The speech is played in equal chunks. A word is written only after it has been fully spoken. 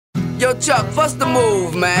Yo, Chuck, what's the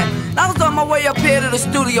move, man? I was on my way up here to the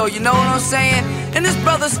studio, you know what I'm saying? And this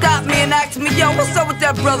brother stopped me and asked me, yo, what's up with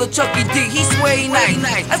that brother Chucky D? He swear he nice.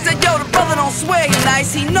 I said, yo, the brother don't swear he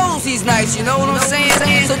nice, he knows he's nice, you know what I'm saying?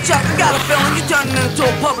 So Chuck, I got a feeling you turning into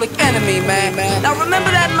a public enemy, man. Now remember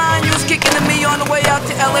that line you was kicking to me on the way out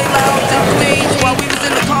to LA Lounge in Queens while we was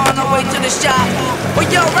in the car on our way to the shop? Well,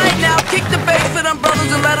 yo, right now, kick the bass for them brothers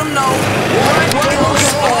and let them know what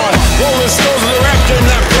goes on. Rolling stones in the rap game,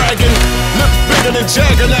 not bragging. Lip bigger than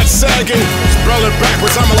Jagger, not sagging. Spell it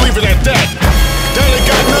backwards, I'ma leave it at that. That ain't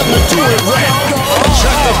got nothing to do with rap.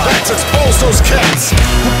 Check the facts, expose those cats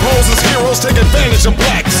who pose as heroes, take advantage of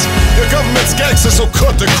blacks. Your government's gangsters, so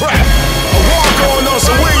cut the crap. A war going on,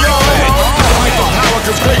 so where y'all at? Fight for power,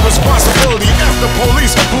 cause great responsibility. F the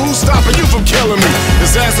police, who's stopping you from killing me?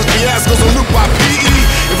 Disasters, fiascos, are nuked by PE.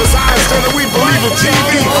 If it's Einstein, then we believe in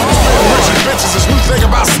TV. Richie bitches is new thing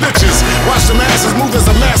about snitches. Watch the masses move as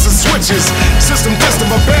the masses switches. System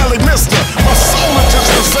distant, but barely missed her. My soul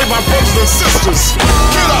intention to save my brothers and sisters.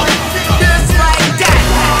 Get up! just like that.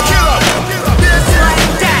 Get up! Just like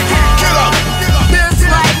that. Get up! Just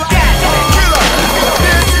like that. Get up!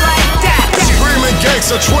 Just like that. Screaming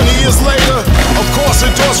gangster 20 years later. Of course,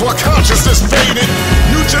 endorse while consciousness faded.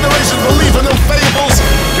 New generation believe in them fables.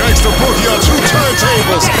 Gangster boogie on 2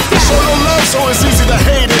 turntables. Show no love, so it's easy to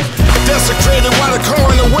hate it. Desecrated while the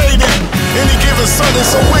coroner waited. Any given Sunday,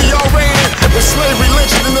 so where y'all ran? With slavery,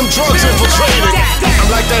 lynching, and them drugs infiltrated. I'm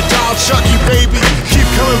like that dog Chucky, baby. Keep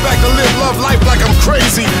coming back to live love life like I'm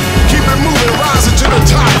crazy. Keep it moving, rising to the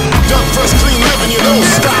top. Duck fresh, clean living, you don't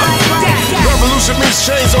stop. Revolution means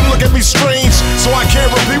change, don't look at me strange. So I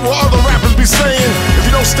can't repeat what other rappers be saying. If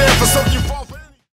you don't stand for something, you fall.